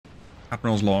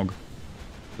Admiral's log.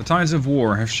 The tides of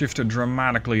war have shifted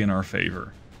dramatically in our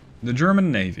favor. The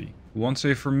German Navy, once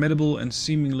a formidable and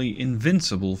seemingly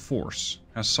invincible force,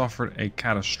 has suffered a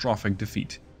catastrophic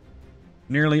defeat.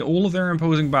 Nearly all of their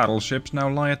imposing battleships now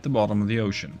lie at the bottom of the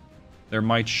ocean, their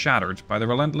might shattered by the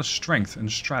relentless strength and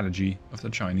strategy of the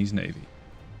Chinese Navy.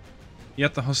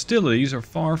 Yet the hostilities are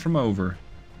far from over.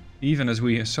 Even as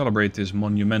we celebrate this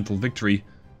monumental victory,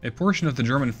 a portion of the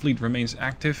German fleet remains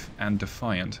active and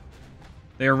defiant.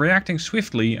 They are reacting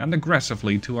swiftly and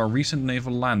aggressively to our recent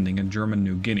naval landing in German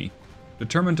New Guinea,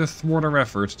 determined to thwart our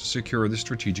efforts to secure this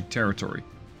strategic territory.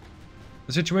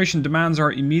 The situation demands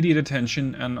our immediate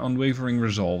attention and unwavering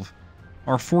resolve.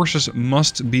 Our forces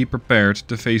must be prepared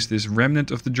to face this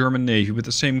remnant of the German Navy with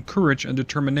the same courage and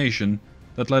determination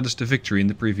that led us to victory in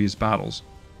the previous battles.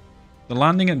 The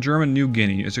landing at German New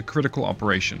Guinea is a critical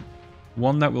operation,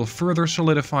 one that will further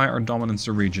solidify our dominance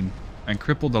in the region and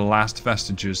cripple the last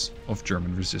vestiges of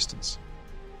German resistance.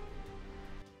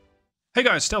 Hey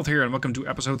guys, Stealth here and welcome to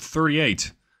episode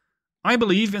 38. I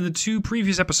believe in the two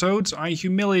previous episodes I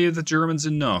humiliated the Germans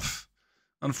enough.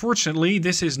 Unfortunately,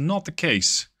 this is not the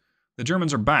case. The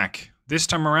Germans are back, this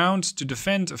time around to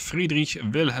defend Friedrich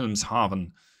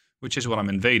Wilhelmshaven, which is what I'm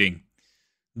invading.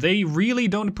 They really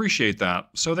don't appreciate that,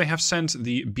 so they have sent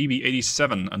the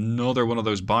BB-87, another one of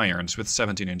those Bayerns with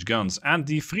 17-inch guns, and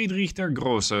the Friedrich der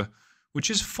Große, which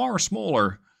is far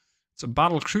smaller. It's a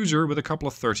battle cruiser with a couple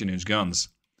of 13-inch guns.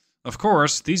 Of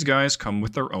course, these guys come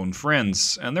with their own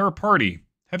friends, and they're a party.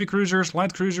 Heavy cruisers,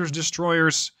 light cruisers,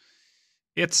 destroyers.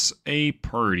 It's a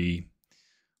party.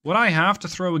 What I have to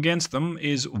throw against them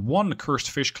is one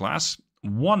Cursed Fish class,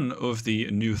 one of the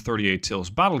new 38 Tils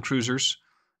battle cruisers,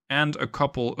 and a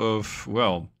couple of,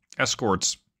 well,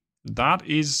 escorts. That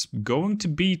is going to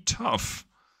be tough.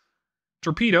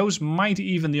 Torpedoes might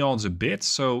even the odds a bit,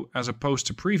 so as opposed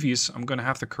to previous, I'm going to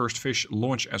have the Cursed Fish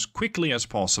launch as quickly as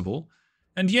possible.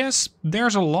 And yes,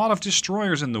 there's a lot of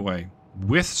destroyers in the way.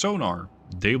 With sonar,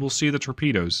 they will see the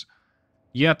torpedoes.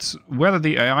 Yet, whether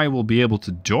the AI will be able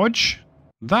to dodge,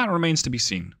 that remains to be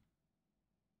seen.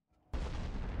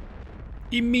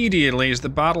 Immediately as the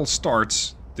battle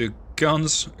starts, the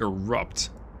guns erupt.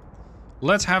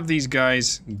 Let's have these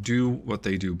guys do what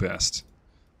they do best.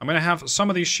 I'm going to have some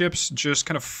of these ships just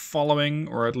kind of following,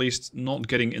 or at least not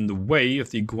getting in the way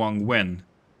of the Guangwen.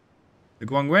 The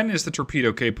Guangwen is the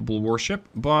torpedo-capable warship,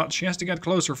 but she has to get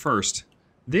closer first.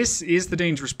 This is the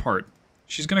dangerous part.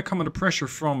 She's going to come under pressure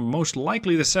from most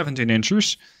likely the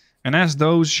 17-inchers, and as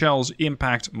those shells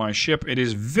impact my ship, it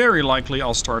is very likely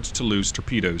I'll start to lose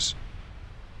torpedoes.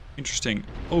 Interesting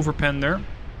overpen there.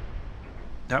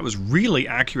 That was really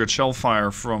accurate shell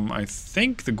fire from, I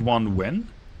think, the Guangwen?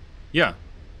 Yeah.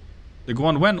 The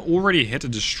Guangwen already hit a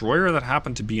destroyer that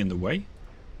happened to be in the way,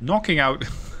 knocking out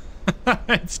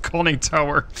its conning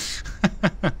tower.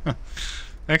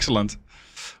 Excellent.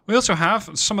 We also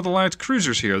have some of the light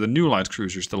cruisers here, the new light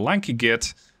cruisers, the Lanky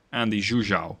Git and the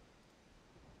Zhuzhou.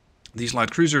 These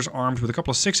light cruisers armed with a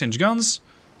couple of 6-inch guns,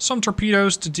 some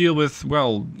torpedoes to deal with,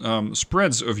 well,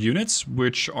 spreads of units,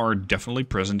 which are definitely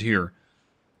present here.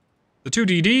 The two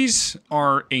DDs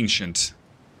are ancient.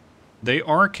 They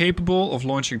are capable of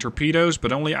launching torpedoes,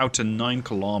 but only out to 9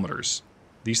 kilometers.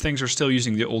 These things are still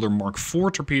using the older Mark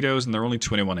IV torpedoes, and they're only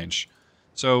 21-inch.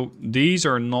 So these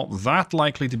are not that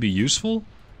likely to be useful,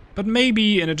 but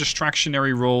maybe in a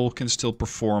distractionary role can still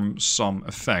perform some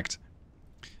effect.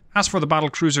 As for the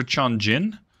battlecruiser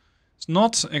Tianjin, it's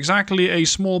not exactly a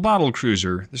small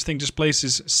battlecruiser. This thing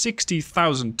displaces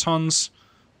 60,000 tons,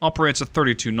 operates at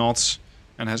 32 knots,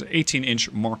 and has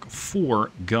 18-inch Mark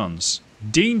IV guns.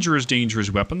 Dangerous,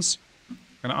 dangerous weapons,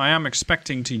 and I am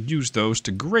expecting to use those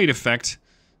to great effect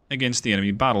against the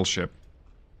enemy battleship.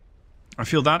 I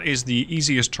feel that is the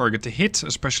easiest target to hit,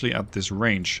 especially at this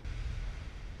range.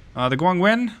 The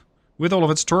Guangwen, with all of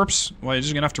its torps, well, you're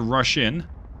just going to have to rush in.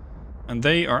 And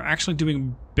they are actually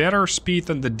doing better speed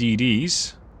than the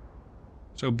DDs.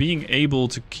 So being able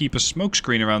to keep a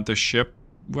smokescreen around this ship,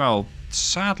 well,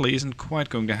 sadly isn't quite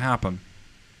going to happen.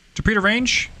 Torpedo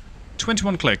range,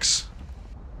 21 clicks.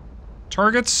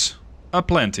 Targets,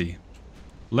 aplenty.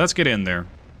 Let's get in there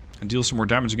and deal some more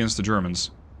damage against the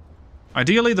Germans.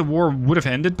 Ideally, the war would have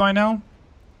ended by now.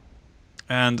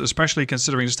 And especially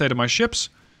considering the state of my ships,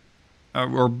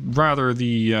 or rather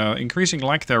the increasing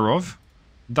lack thereof,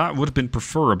 that would have been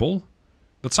preferable.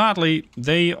 But sadly,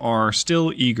 they are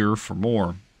still eager for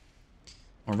more.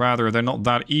 Or rather, they're not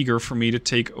that eager for me to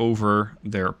take over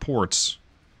their ports.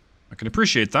 I can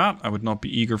appreciate that. I would not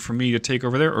be eager for me to take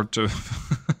over there, or to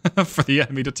for the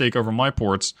enemy to take over my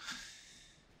ports.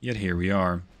 Yet here we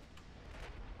are.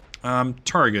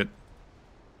 Target.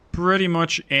 Pretty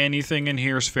much anything in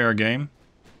here is fair game.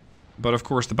 But of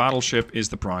course the battleship is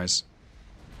the prize.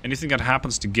 Anything that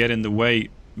happens to get in the way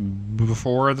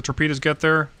before the torpedoes get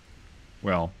there,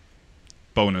 well,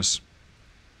 bonus.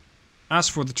 As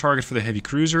for the target for the heavy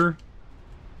cruiser,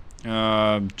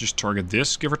 just target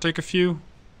this, give or take a few.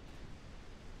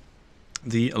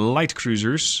 The light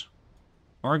cruisers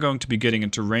are going to be getting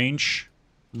into range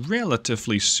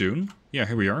relatively soon. Yeah,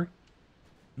 here we are.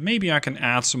 Maybe I can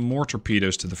add some more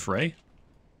torpedoes to the fray.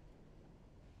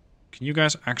 Can you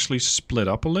guys actually split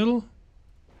up a little?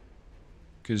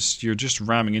 Because you're just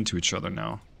ramming into each other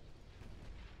now.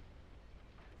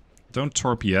 Don't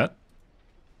torp yet.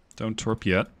 Don't torp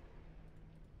yet.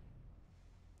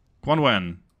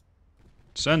 Guanwen.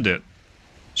 Send it.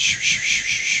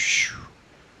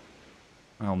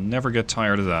 I'll never get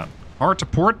tired of that. Hard to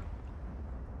port.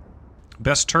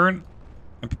 Best turn.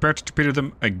 And prepare to torpedo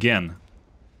them again.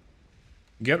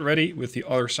 Get ready with the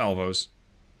other salvos.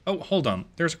 Oh, hold on.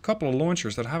 There's a couple of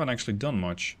launchers that haven't actually done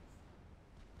much.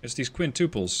 It's these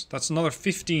quintuples. That's another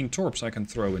 15 torps I can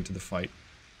throw into the fight.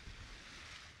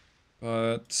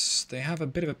 But they have a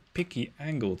bit of a picky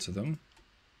angle to them.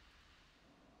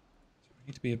 So I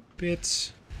need to be a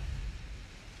bit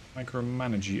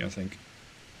micromanagey, I think.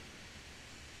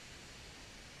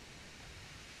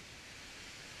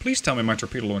 Please tell me my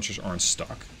torpedo launchers aren't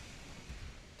stuck.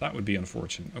 That would be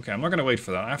unfortunate. Okay, I'm not going to wait for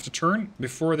that. I have to turn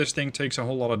before this thing takes a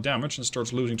whole lot of damage and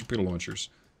starts losing torpedo launchers.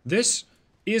 This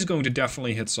is going to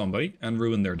definitely hit somebody and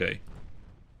ruin their day.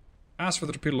 As for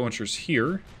the torpedo launchers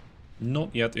here,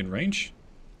 not yet in range.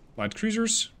 Light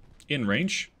cruisers, in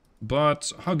range,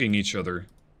 but hugging each other.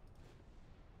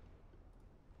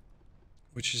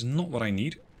 Which is not what I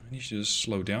need. I need to just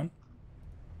slow down.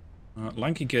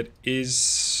 Lanky Kid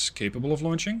is capable of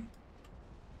launching.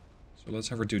 So let's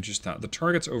have her do just that. The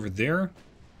target's over there.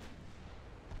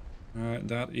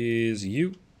 That is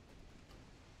you.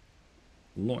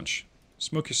 Launch.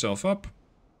 Smoke yourself up.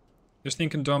 This thing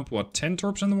can dump, what, 10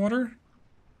 torps in the water?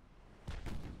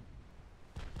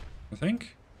 I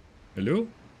think. Hello?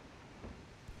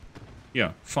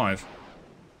 Yeah, 5.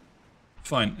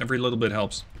 Fine, every little bit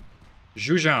helps.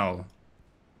 Zhuzhao.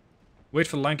 Wait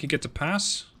for Lanky Kid to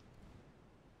pass.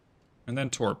 And then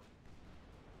torp.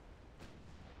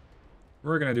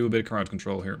 We're gonna do a bit of crowd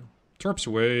control here. Torps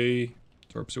away.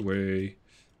 Torps away.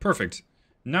 Perfect.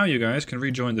 Now you guys can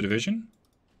rejoin the division.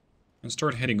 And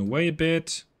start heading away a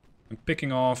bit. And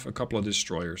picking off a couple of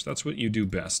destroyers. That's what you do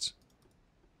best.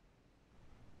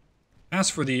 As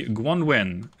for the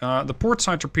Guanwen, the port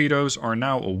side torpedoes are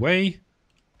now away.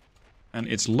 And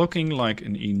it's looking like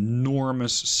an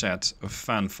enormous set of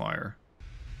fanfire.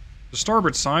 The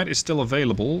starboard side is still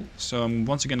available, so I'm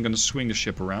once again going to swing the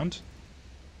ship around.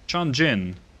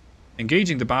 Chanjin,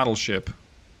 engaging the battleship,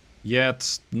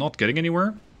 yet not getting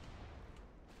anywhere.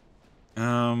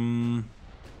 Well,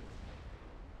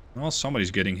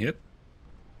 somebody's getting hit.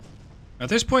 At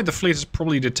this point, the fleet has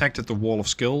probably detected the wall of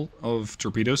skill of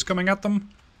torpedoes coming at them,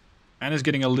 and is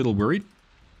getting a little worried.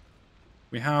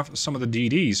 We have some of the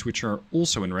DDs, which are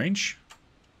also in range.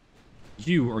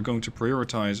 You are going to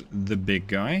prioritize the big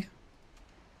guy.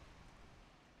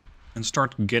 And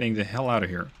start getting the hell out of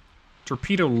here.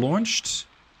 Torpedo launched.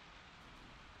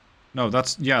 No,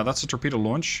 that's a torpedo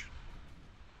launch.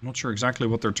 I'm not sure exactly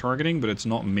what they're targeting, but it's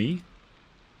not me.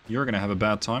 You're gonna have a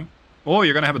bad time. Oh,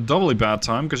 you're gonna have a doubly bad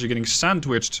time because you're getting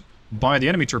sandwiched by the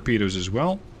enemy torpedoes as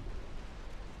well.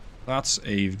 That's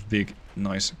a big,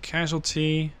 nice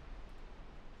casualty.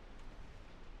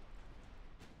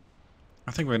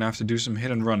 I think we're gonna have to do some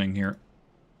hit and running here.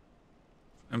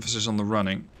 Emphasis on the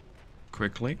running.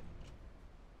 Quickly.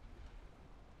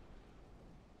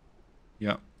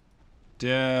 Yeah.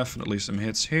 Definitely some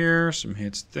hits here, some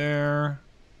hits there.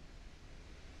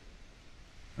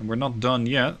 And we're not done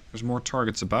yet. There's more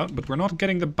targets about, but we're not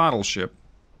getting the battleship.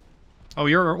 Oh,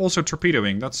 you're also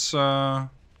torpedoing. That's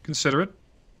considerate.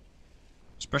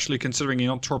 Especially considering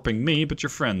you're not torping me, but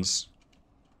your friends.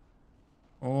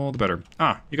 All the better.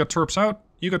 Ah, you got torps out?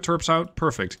 You got torps out?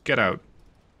 Perfect. Get out.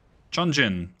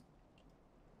 Chanjin.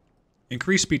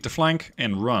 Increase speed to flank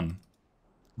and run.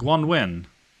 Guanwen.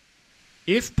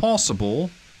 If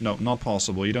possible... No, not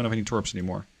possible. You don't have any torps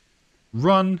anymore.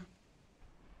 Run.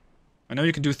 I know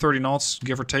you can do 30 knots,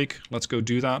 give or take. Let's go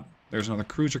do that. There's another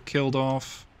cruiser killed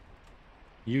off.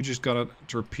 You just got a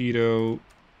torpedo.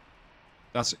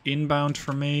 That's inbound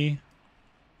for me.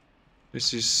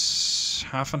 This is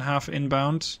half and half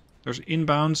inbound. There's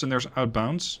inbounds and there's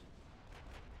outbounds.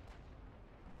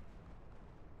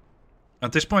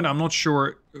 At this point, I'm not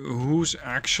sure who's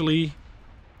actually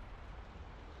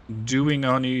doing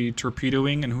any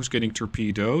torpedoing and who's getting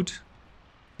torpedoed.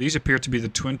 These appear to be the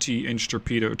 20-inch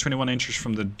torpedo, 21 inches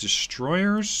from the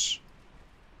destroyers.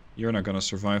 You're not going to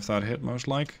survive that hit, most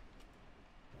like.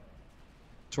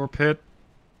 Torp hit.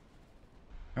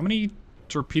 How many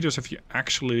torpedoes have you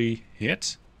actually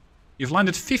hit? You've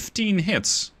landed 15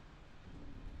 hits.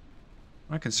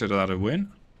 I consider that a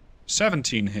win.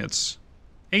 17 hits.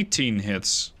 18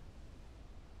 hits.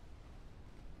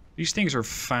 These things are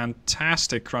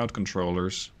fantastic crowd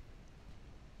controllers.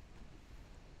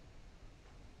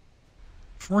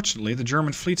 Fortunately, the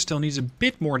German fleet still needs a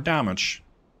bit more damage.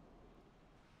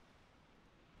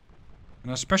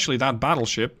 And especially that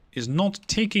battleship is not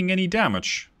taking any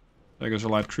damage. There goes a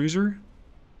light cruiser.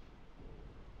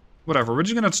 Whatever, we're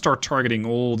just going to start targeting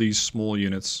all these small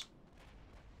units.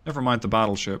 Never mind the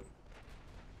battleship.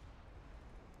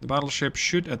 The battleship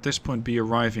should at this point be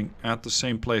arriving at the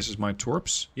same place as my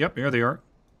torps. Yep, here they are.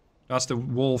 That's the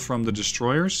wall from the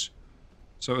destroyers.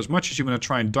 So as much as you want to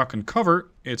try and duck and cover,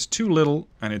 it's too little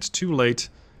and it's too late.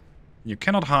 You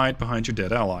cannot hide behind your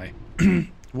dead ally.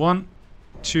 1,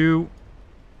 2.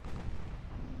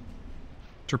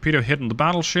 Torpedo hit on the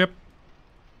battleship.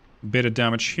 A bit of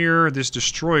damage here. This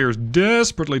destroyer is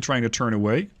desperately trying to turn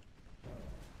away.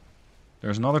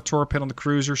 There's another torp hit on the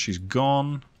cruiser. She's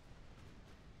gone.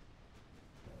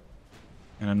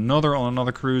 And another on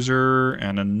another cruiser.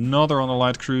 And another on a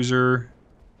light cruiser.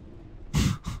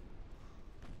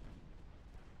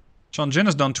 Tianjin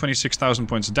has done 26,000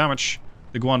 points of damage.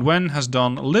 The Guanwen has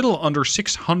done a little under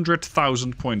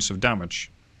 600,000 points of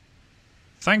damage.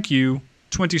 Thank you.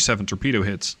 27 torpedo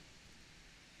hits.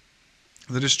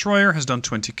 The destroyer has done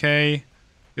 20k.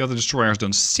 The other destroyer has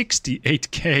done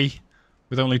 68k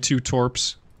with only 2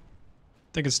 torps.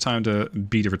 I think it's time to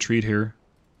beat a retreat here.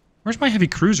 Where's my heavy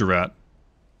cruiser at?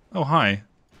 Oh, hi.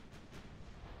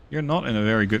 You're not in a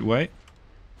very good way.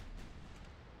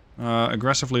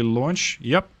 Aggressively launch.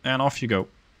 Yep, and off you go.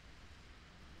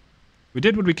 We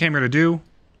did what we came here to do,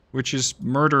 which is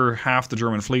murder half the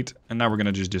German fleet, and now we're going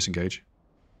to just disengage.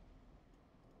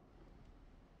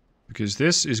 Because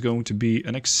this is going to be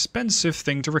an expensive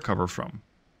thing to recover from.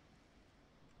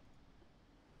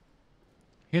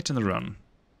 Hit and run.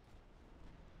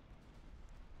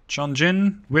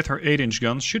 Tianjin, with her 8-inch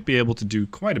guns, should be able to do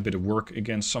quite a bit of work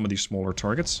against some of these smaller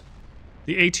targets.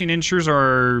 The 18-inchers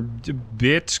are a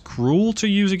bit cruel to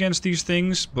use against these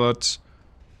things, but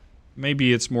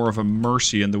maybe it's more of a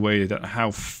mercy in the way that how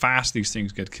fast these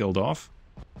things get killed off.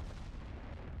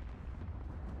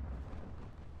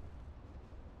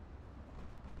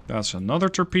 That's another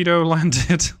torpedo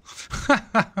landed.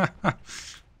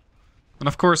 And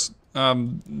of course,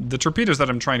 the torpedoes that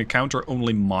I'm trying to count are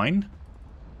only mine.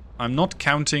 I'm not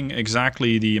counting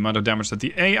exactly the amount of damage that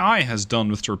the AI has done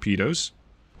with torpedoes.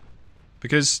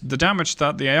 Because the damage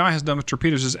that the AI has done with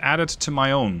torpedoes is added to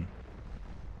my own.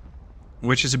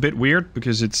 Which is a bit weird,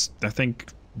 because it's, I think,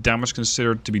 damage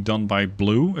considered to be done by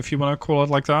blue, if you want to call it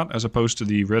like that, as opposed to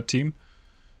the red team.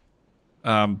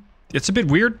 It's a bit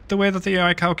weird, the way that the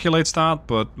AI calculates that,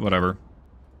 but whatever.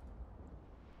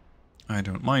 I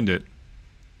don't mind it.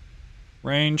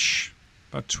 Range,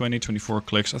 about 20, 24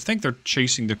 clicks. I think they're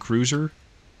chasing the cruiser,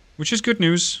 which is good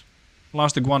news.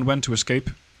 Allows the Guanwen to escape.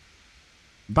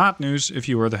 Bad news if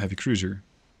you are the heavy cruiser.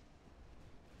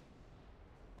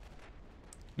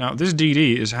 Now, this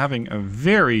DD is having a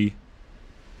very,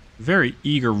 very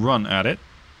eager run at it.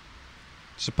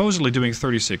 Supposedly doing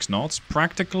 36 knots.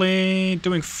 Practically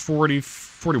doing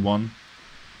 41.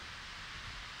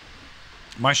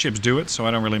 My ships do it, so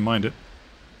I don't really mind it.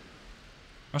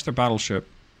 How's their battleship?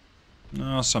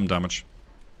 Oh, some damage.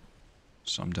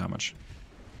 Some damage.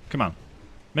 Come on.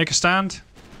 Make a stand.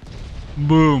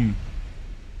 Boom.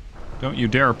 Don't you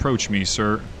dare approach me,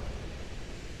 sir.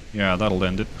 Yeah, that'll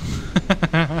end it.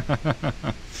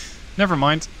 Never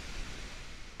mind.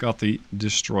 Got the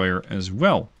destroyer as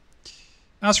well.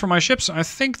 As for my ships, I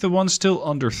think the ones still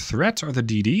under threat are the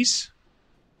DDs.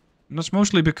 And that's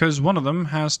mostly because one of them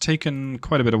has taken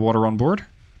quite a bit of water on board.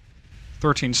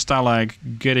 13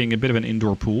 Stalag getting a bit of an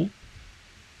indoor pool.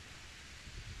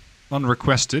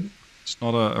 Unrequested. It's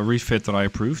not a refit that I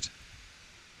approved.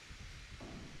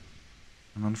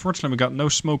 And unfortunately we got no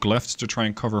smoke left to try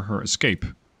and cover her escape.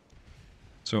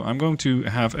 So I'm going to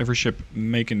have every ship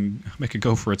make a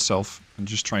go for itself and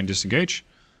just try and disengage.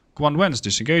 Guanwen's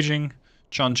disengaging.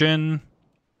 Tianjin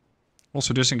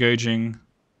also disengaging.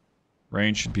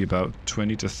 Range should be about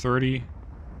 20 to 30.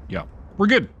 Yeah, we're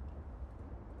good.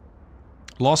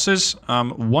 Losses,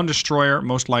 1 destroyer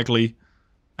most likely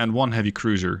and 1 heavy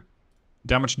cruiser.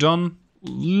 Damage done,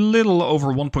 little over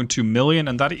 1.2 million,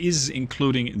 and that is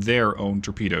including their own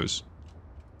torpedoes.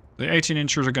 The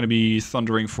 18-inchers are going to be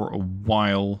thundering for a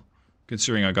while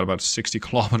considering I got about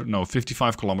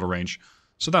 55 kilometer range.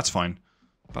 So that's fine.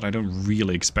 But I don't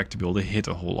really expect to be able to hit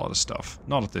a whole lot of stuff.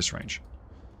 Not at this range.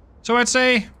 So I'd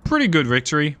say, pretty good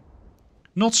victory.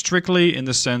 Not strictly in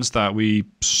the sense that we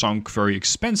sunk very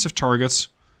expensive targets,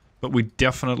 but we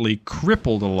definitely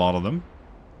crippled a lot of them.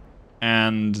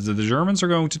 And the Germans are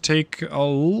going to take a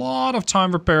lot of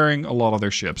time repairing a lot of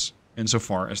their ships,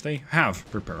 insofar as they have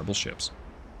repairable ships.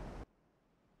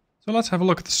 So let's have a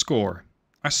look at the score.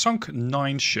 I sunk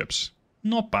 9 ships.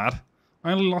 Not bad.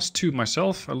 I only lost 2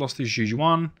 myself. I lost the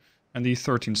Zhejiang and the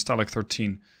 13 Stalag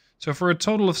 13. So for a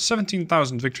total of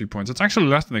 17,000 victory points, it's actually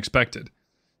less than expected.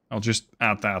 I'll just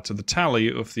add that to the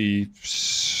tally of the,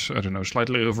 I don't know,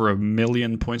 slightly over 1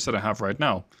 million points that I have right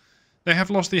now. They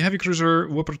have lost the heavy cruiser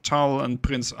Wuppertal and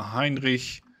Prince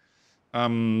Heinrich.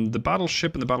 The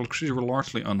battleship and the battle cruiser were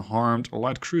largely unharmed. A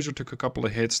light cruiser took a couple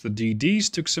of hits. The DDs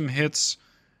took some hits.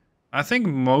 I think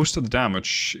most of the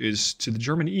damage is to the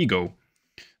German Ego,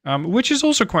 which is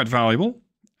also quite valuable.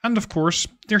 And of course,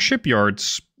 their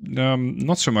shipyards.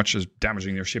 Not so much as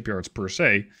damaging their shipyards per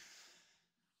se.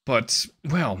 But,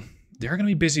 well, they're going to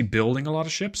be busy building a lot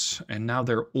of ships. And now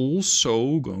they're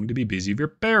also going to be busy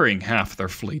repairing half their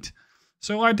fleet.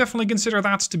 So I definitely consider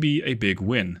that to be a big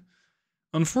win.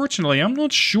 Unfortunately, I'm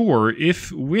not sure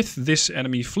if with this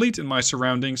enemy fleet in my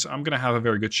surroundings, I'm going to have a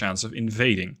very good chance of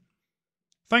invading.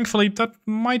 Thankfully, that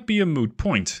might be a moot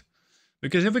point.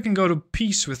 Because if we can go to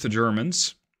peace with the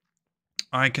Germans,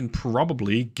 I can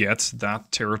probably get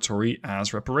that territory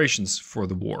as reparations for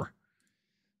the war.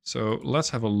 So let's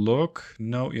have a look.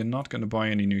 No, you're not going to buy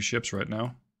any new ships right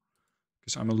now.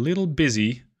 Because I'm a little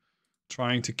busy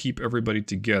trying to keep everybody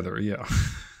together. Yeah.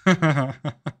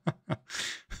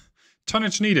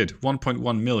 Tonnage needed,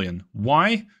 1.1 million.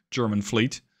 Why? German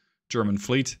fleet. German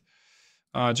fleet.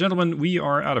 Gentlemen, we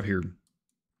are out of here.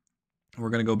 We're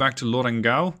going to go back to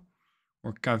Lorengau.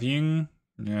 Or Cavien.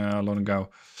 Yeah, Lorengau.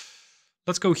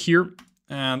 Let's go here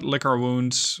and lick our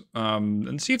wounds.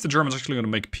 And see if the Germans are actually going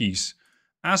to make peace.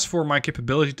 As for my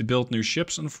capability to build new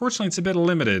ships, unfortunately it's a bit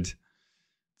limited.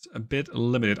 It's a bit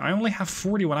limited. I only have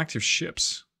 41 active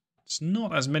ships. It's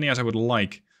not as many as I would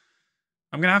like.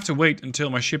 I'm going to have to wait until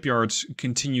my shipyards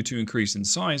continue to increase in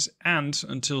size and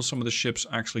until some of the ships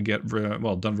actually get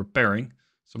done repairing.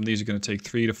 Some of these are going to take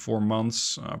 3 to 4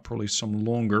 months, probably some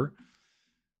longer.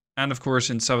 And of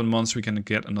course in 7 months we can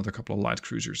get another couple of light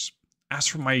cruisers. As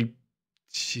for my...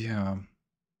 yeah...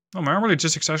 oh, my armor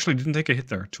logistics actually didn't take a hit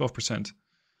there, 12%.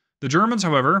 The Germans,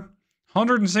 however,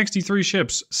 163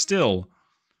 ships still.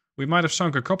 We might have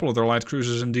sunk a couple of their light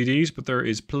cruisers and DDs, but there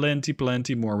is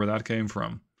plenty more where that came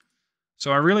from.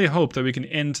 So I really hope that we can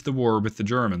end the war with the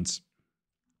Germans.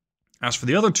 As for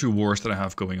the other 2 wars that I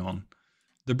have going on,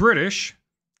 the British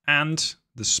and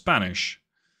the Spanish.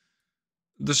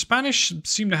 The Spanish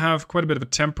seem to have quite a bit of a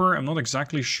temper. I'm not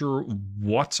exactly sure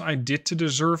what I did to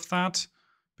deserve that,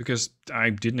 because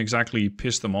I didn't exactly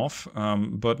piss them off.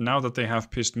 But now that they have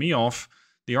pissed me off,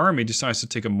 the army decides to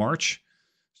take a march.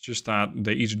 It's just that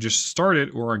they either just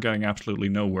started or are getting absolutely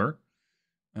nowhere.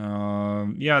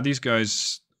 Yeah, these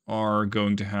guys are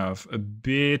going to have a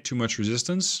bit too much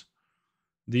resistance.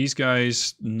 These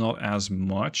guys, not as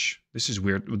much. This is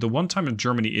weird. The one time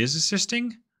Germany is assisting,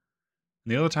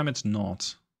 and the other time it's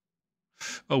not.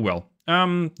 Oh well.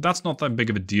 That's not that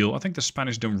big of a deal. I think the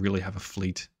Spanish don't really have a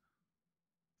fleet.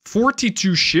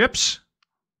 42 ships?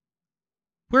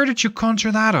 Where did you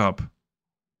conjure that up?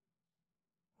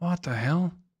 What the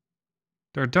hell?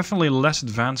 They're definitely less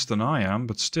advanced than I am,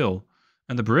 but still.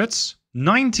 And the Brits?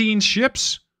 19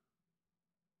 ships?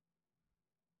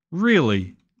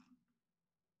 Really?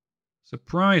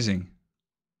 Surprising.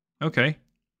 Okay.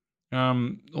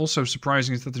 Also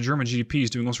surprising is that the German GDP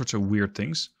is doing all sorts of weird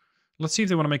things. Let's see if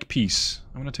they want to make peace.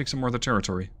 I want to take some more of their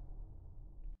territory.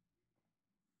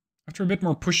 After a bit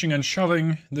more pushing and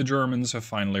shoving, the Germans have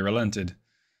finally relented.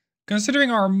 Considering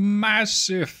our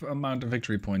massive amount of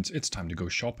victory points, it's time to go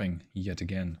shopping yet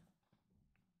again.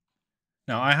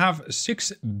 Now, I have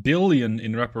 6 billion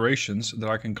in reparations that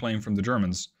I can claim from the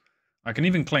Germans. I can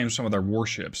even claim some of their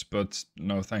warships, but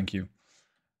no thank you.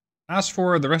 As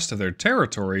for the rest of their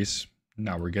territories,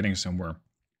 now we're getting somewhere.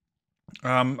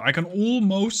 I can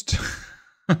almost,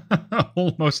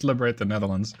 almost liberate the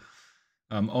Netherlands.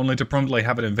 Only to promptly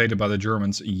have it invaded by the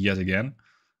Germans yet again.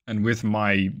 And with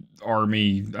my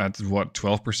army at, what,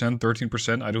 12%,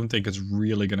 13%, I don't think it's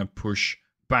really going to push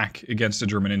back against the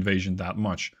German invasion that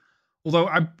much. Although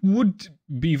I would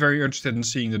be very interested in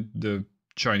seeing the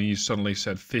Chinese suddenly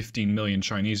set 15 million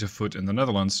Chinese afoot in the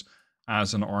Netherlands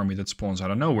as an army that spawns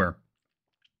out of nowhere.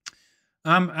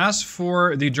 As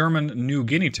for the German New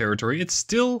Guinea territory, it's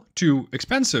still too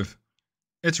expensive.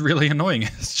 It's really annoying.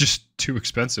 It's just too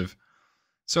expensive.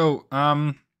 So,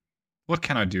 what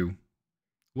can I do?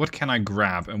 What can I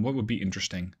grab and what would be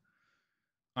interesting?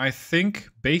 I think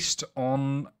based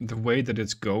on the way that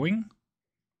it's going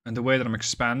and the way that I'm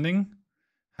expanding,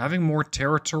 having more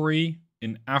territory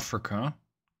in Africa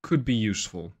could be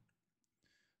useful.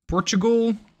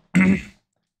 Portugal,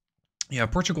 yeah,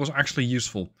 Portugal is actually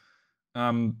useful.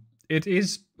 It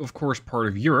is, of course, part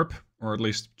of Europe, or at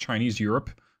least Chinese Europe,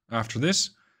 after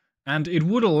this, and it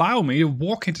would allow me to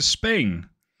walk into Spain.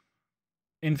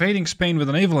 Invading Spain with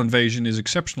a naval invasion is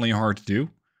exceptionally hard to do.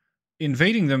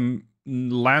 Invading them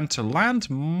land to land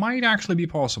might actually be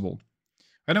possible.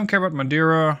 I don't care about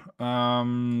Madeira.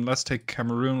 Let's take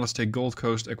Cameroon, let's take Gold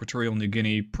Coast, Equatorial New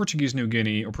Guinea, Portuguese New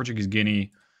Guinea, or Portuguese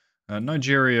Guinea,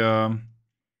 Nigeria.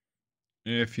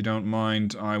 If you don't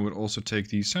mind, I would also take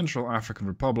the Central African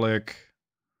Republic.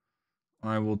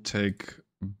 I will take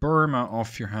Burma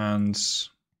off your hands.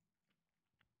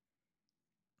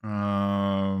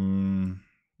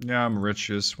 Yeah,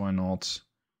 Mauritius, why not?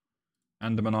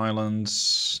 Andaman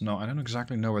Islands. No, I don't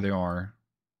exactly know where they are.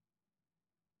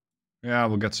 Yeah,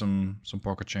 we'll get some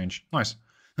pocket change. Nice.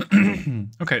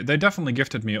 Okay, they definitely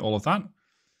gifted me all of that.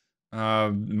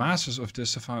 Masses of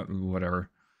disavow... whatever.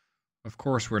 Of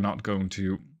course we're not going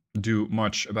to do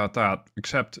much about that,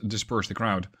 except disperse the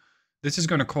crowd. This is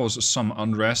going to cause some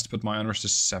unrest, but my unrest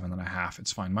is 7.5.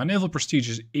 It's fine. My naval prestige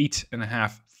is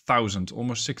 8,500,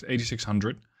 almost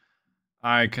 8,600.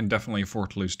 I can definitely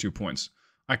afford to lose 2 points.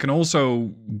 I can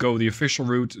also go the official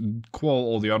route, quell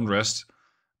all the unrest,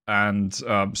 and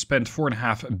spend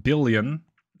 4.5 billion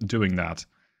doing that.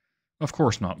 Of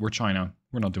course not. We're China.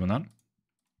 We're not doing that.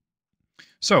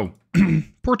 So,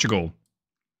 Portugal.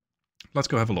 Let's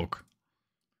go have a look.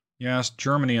 Yes,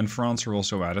 Germany and France are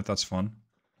also at it. That's fun.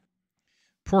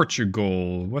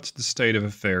 Portugal. What's the state of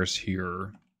affairs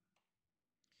here?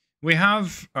 We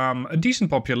have a decent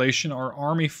population. Our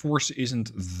army force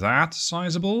isn't that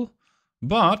sizable,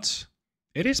 but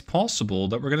it is possible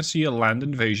that we're going to see a land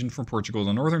invasion from Portugal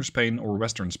to northern Spain or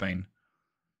western Spain.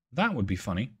 That would be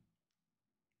funny.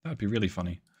 That would be really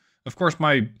funny. Of course,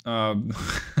 my my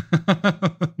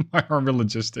army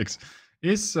logistics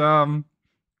is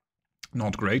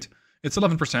not great. It's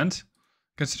 11%.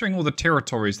 Considering all the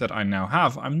territories that I now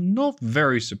have, I'm not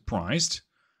very surprised,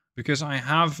 because I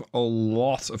have a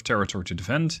lot of territory to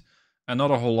defend and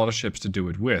not a whole lot of ships to do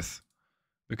it with.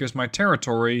 Because my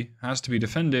territory has to be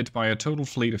defended by a total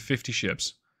fleet of 50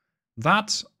 ships.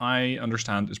 That, I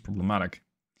understand, is problematic.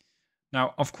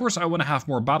 Now, of course, I want to have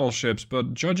more battleships,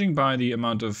 but judging by the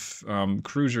amount of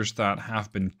cruisers that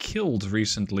have been killed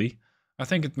recently, I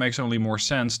think it makes only more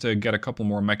sense to get a couple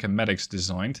more mechanics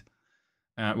designed.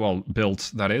 Well,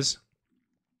 built, that is.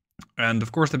 And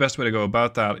of course, the best way to go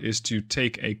about that is to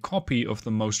take a copy of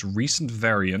the most recent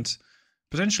variant,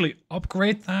 potentially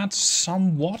upgrade that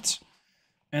somewhat,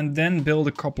 and then build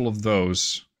a couple of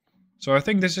those. So I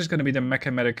think this is going to be the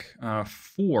Mechanic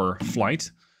 4 flight,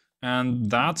 and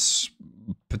that's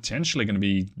potentially going to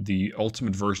be the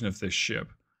ultimate version of this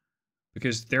ship.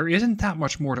 Because there isn't that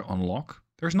much more to unlock,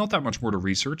 there's not that much more to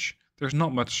research, there's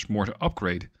not much more to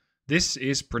upgrade. This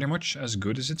is pretty much as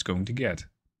good as it's going to get.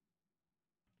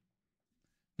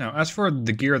 Now, as for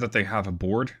the gear that they have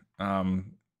aboard,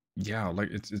 yeah, like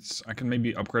it's I can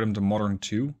maybe upgrade them to Modern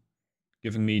 2,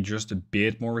 giving me just a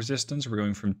bit more resistance. We're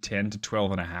going from 10 to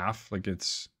 12.5. Like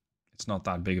it's not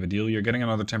that big of a deal. You're getting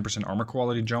another 10% armor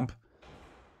quality jump.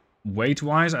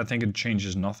 Weight-wise, I think it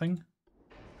changes nothing.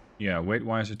 Yeah,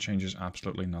 weight-wise, it changes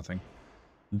absolutely nothing.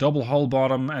 Double hull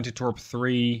bottom, anti-torp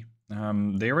 3.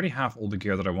 They already have all the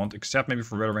gear that I want, except maybe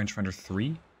for radar rangefinder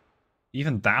 3.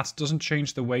 Even that doesn't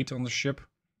change the weight on the ship.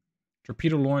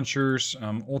 Torpedo launchers,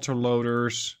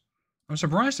 auto-loaders. I'm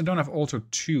surprised I don't have auto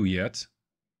 2 yet.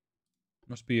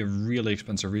 Must be a really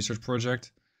expensive research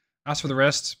project. As for the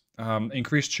rest,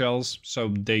 increased shells, so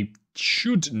they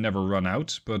should never run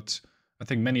out, but I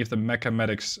think many of the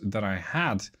mechanics that I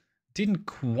had didn't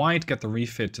quite get the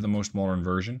refit to the most modern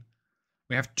version.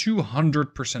 We have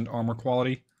 200% armor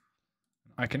quality.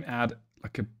 I can add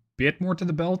like a bit more to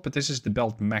the belt, but this is the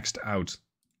belt maxed out.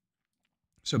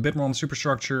 So a bit more on the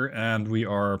superstructure, and we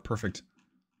are perfect.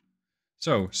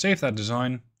 So, save that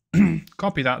design,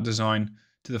 copy that design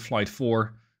to the Flight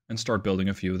 4, and start building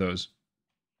a few of those.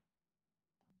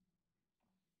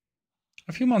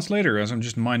 A few months later, as I'm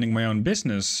just minding my own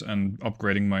business and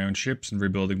upgrading my own ships and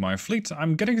rebuilding my fleet,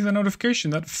 I'm getting the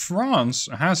notification that France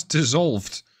has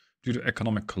dissolved due to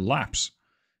economic collapse.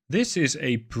 This is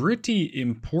a pretty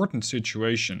important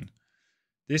situation.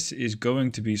 This is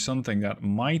going to be something that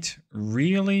might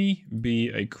really be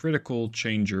a critical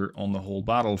changer on the whole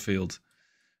battlefield.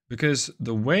 Because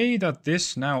the way that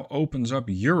this now opens up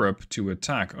Europe to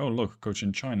attack... Oh, look,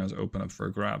 Cochin China's open up for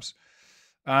grabs.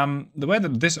 The way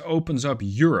that this opens up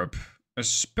Europe,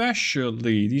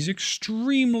 especially these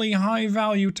extremely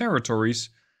high-value territories,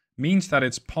 means that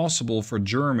it's possible for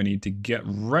Germany to get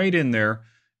right in there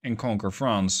and conquer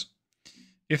France.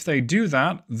 If they do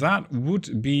that, that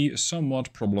would be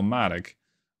somewhat problematic.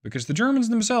 Because the Germans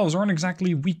themselves aren't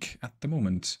exactly weak at the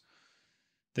moment.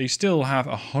 They still have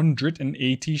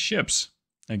 180 ships.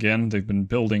 Again, they've been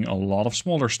building a lot of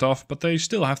smaller stuff, but they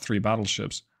still have 3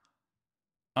 battleships.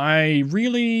 I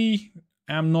really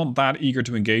am not that eager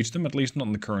to engage them, at least not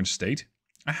in the current state.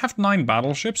 I have 9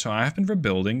 battleships, so I have been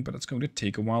rebuilding, but it's going to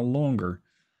take a while longer.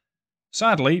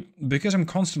 Sadly, because I'm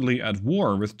constantly at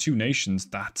war with 2 nations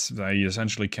that they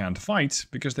essentially can't fight,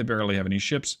 because they barely have any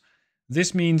ships,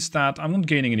 this means that I'm not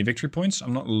gaining any victory points,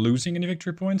 I'm not losing any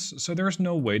victory points, so there is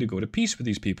no way to go to peace with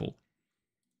these people.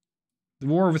 The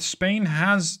war with Spain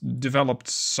has developed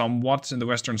somewhat in the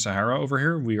Western Sahara over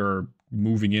here. We are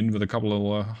moving in with a couple of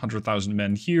 100,000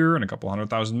 men here and a couple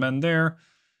 100,000 men there.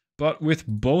 But with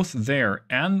both there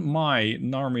and my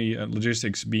army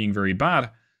logistics being very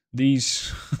bad,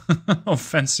 these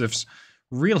offensives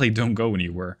really don't go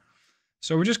anywhere.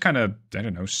 So we're just kind of, I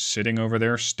don't know, sitting over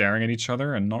there, staring at each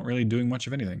other and not really doing much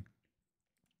of anything.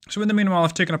 So in the meanwhile,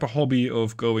 I've taken up a hobby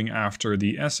of going after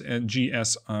the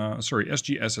SGSSI,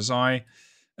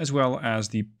 as well as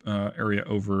the area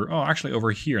over, actually over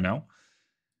here now.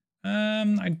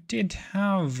 I did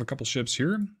have a couple ships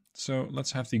here. So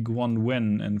let's have the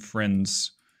Guanwen and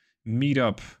friends meet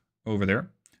up over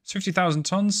there. It's 50,000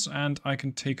 tons, and I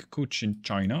can take Cochin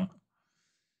China.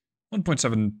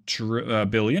 1.7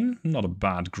 billion, not a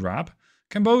bad grab.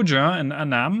 Cambodia and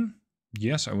Annam,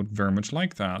 yes, I would very much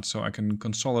like that, so I can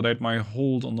consolidate my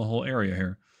hold on the whole area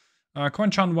here.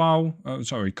 Kwanchao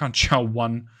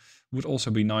 1 would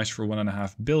also be nice for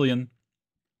 1.5 billion.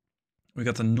 We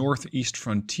got the northeast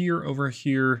frontier over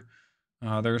here.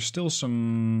 There's still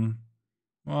some...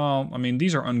 Well, I mean,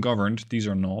 these are ungoverned, these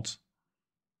are not.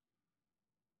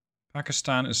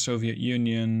 Pakistan is Soviet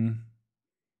Union...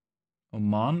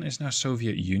 Oman is now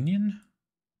Soviet Union?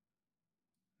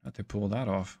 How'd they pull that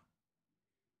off?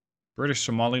 British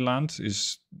Somaliland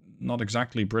is not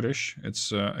exactly British.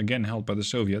 It's, again, held by the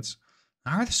Soviets.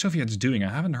 How are the Soviets doing? I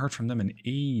haven't heard from them in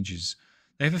ages.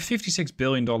 They have a $56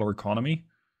 billion economy,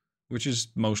 which is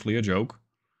mostly a joke.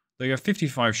 They have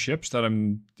 55 ships that I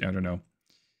don't know.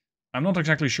 I'm not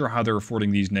exactly sure how they're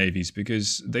affording these navies,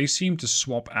 because they seem to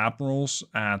swap admirals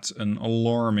at an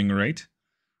alarming rate.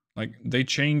 Like, they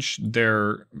change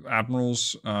their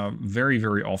admirals very,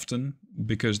 very often,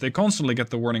 because they constantly get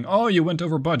the warning, oh, you went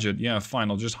over budget. Yeah,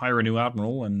 fine, I'll just hire a new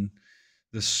admiral, and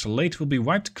the slate will be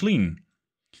wiped clean.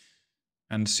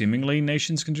 And seemingly,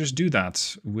 nations can just do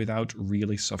that without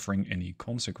really suffering any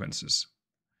consequences.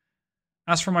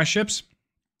 As for my ships,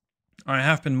 I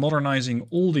have been modernizing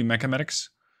all the mechamedics.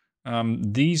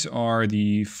 These are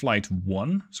the Flight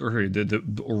 1, sorry, the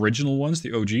original ones,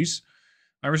 the OGs.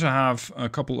 I also have a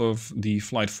couple of the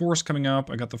Flight 4s coming up.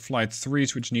 I got the Flight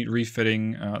 3s, which need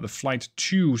refitting. The Flight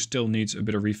 2 still needs a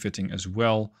bit of refitting as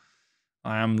well.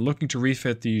 I am looking to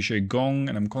refit the Zhejiang,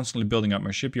 and I'm constantly building up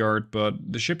my shipyard, but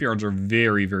the shipyards are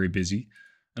very, very busy.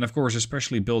 And of course,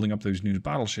 especially building up those new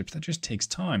battleships, that just takes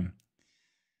time.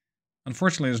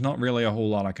 Unfortunately, there's not really a whole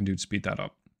lot I can do to speed that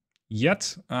up.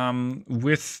 Yet,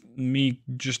 with me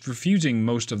just refusing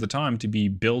most of the time to be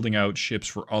building out ships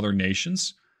for other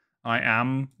nations, I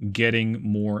am getting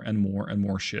more and more and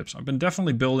more ships. I've been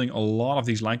definitely building a lot of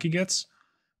these Lanky-Gets,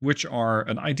 which are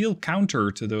an ideal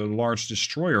counter to the large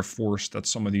destroyer force that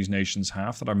some of these nations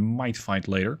have that I might fight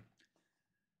later.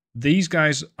 These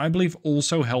guys, I believe,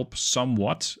 also help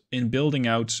somewhat in building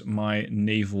out my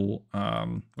naval,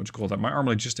 my arm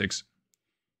logistics.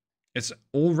 It's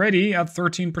already at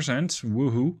 13%,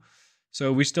 woohoo.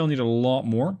 So we still need a lot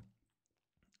more.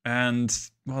 And,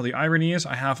 well, the irony is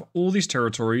I have all these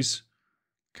territories.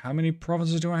 How many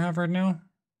provinces do I have right now?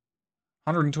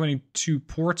 122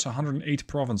 ports, 108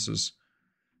 provinces.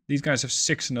 These guys have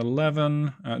 6 and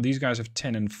 11. These guys have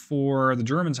 10 and 4. The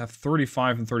Germans have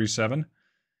 35 and 37.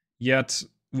 Yet,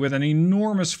 with an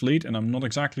enormous fleet, and I'm not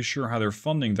exactly sure how they're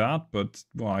funding that, but,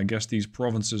 well, I guess these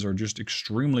provinces are just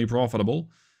extremely profitable.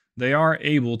 They are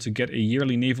able to get a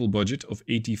yearly naval budget of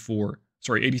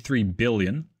 83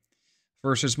 billion.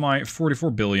 Versus my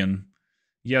 44 billion.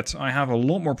 Yet I have a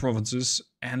lot more provinces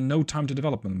and no time to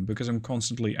develop them because I'm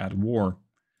constantly at war.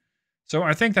 So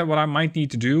I think that what I might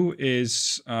need to do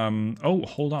is... oh,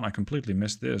 hold on, I completely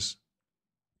missed this.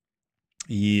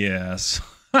 Yes.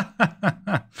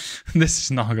 This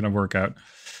is not going to work out.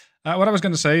 What I was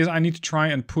going to say is I need to try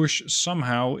and push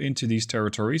somehow into these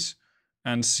territories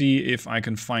and see if I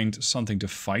can find something to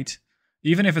fight.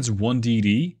 Even if it's 1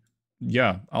 DD,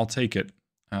 yeah, I'll take it.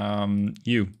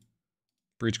 You,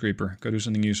 Breach Creeper, go do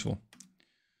something useful.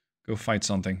 Go fight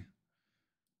something.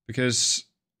 Because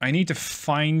I need to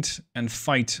find and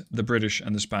fight the British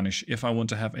and the Spanish if I want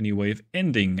to have any way of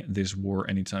ending this war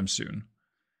anytime soon.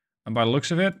 And by the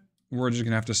looks of it, we're just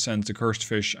going to have to send the Cursed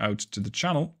Fish out to the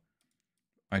channel.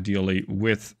 Ideally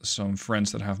with some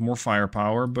friends that have more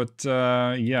firepower, but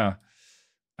yeah,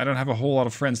 I don't have a whole lot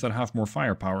of friends that have more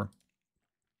firepower.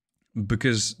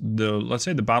 Because let's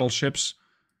say the battleships,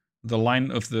 the line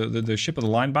of the ship of the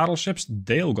line battleships,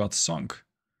 they all got sunk.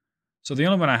 So the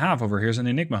only one I have over here is an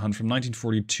Enigma Hunt from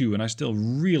 1942, and I still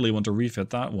really want to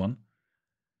refit that one.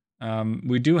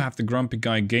 We do have the Grumpy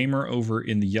Guy Gamer over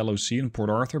in the Yellow Sea in Port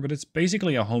Arthur, but it's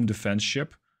basically a home defense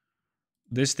ship.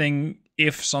 This thing,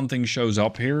 if something shows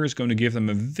up here, is going to give them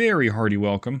a very hearty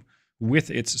welcome with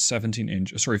its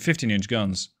 15-inch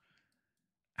guns.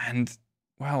 And,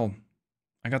 well,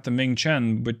 I got the Ming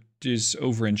Chen, which is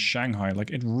over in Shanghai. Like,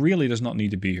 it really does not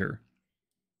need to be here.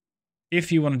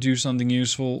 If you want to do something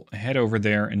useful, head over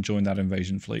there and join that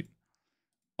invasion fleet.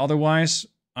 Otherwise,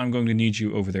 I'm going to need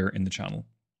you over there in the channel.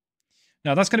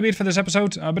 Now, that's going to be it for this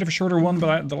episode. A bit of a shorter one,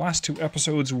 but the last 2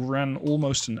 episodes ran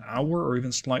almost an hour or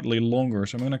even slightly longer,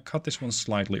 so I'm going to cut this one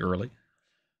slightly early.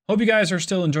 Hope you guys are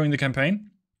still enjoying the campaign.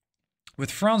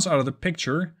 With France out of the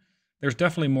picture, there's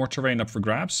definitely more terrain up for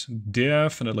grabs.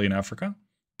 Definitely in Africa.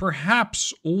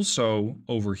 Perhaps also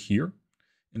over here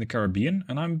in the Caribbean,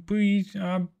 and I'm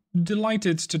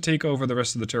delighted to take over the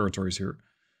rest of the territories here.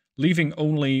 Leaving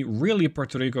only really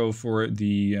Puerto Rico for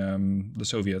the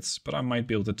Soviets, but I might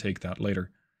be able to take that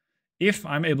later. If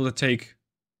I'm able to take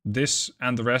this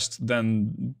and the rest,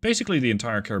 then basically the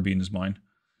entire Caribbean is mine,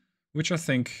 which I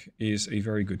think is a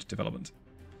very good development.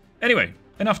 Anyway,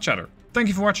 enough chatter. Thank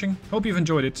you for watching, hope you've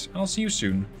enjoyed it, and I'll see you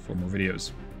soon for more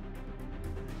videos.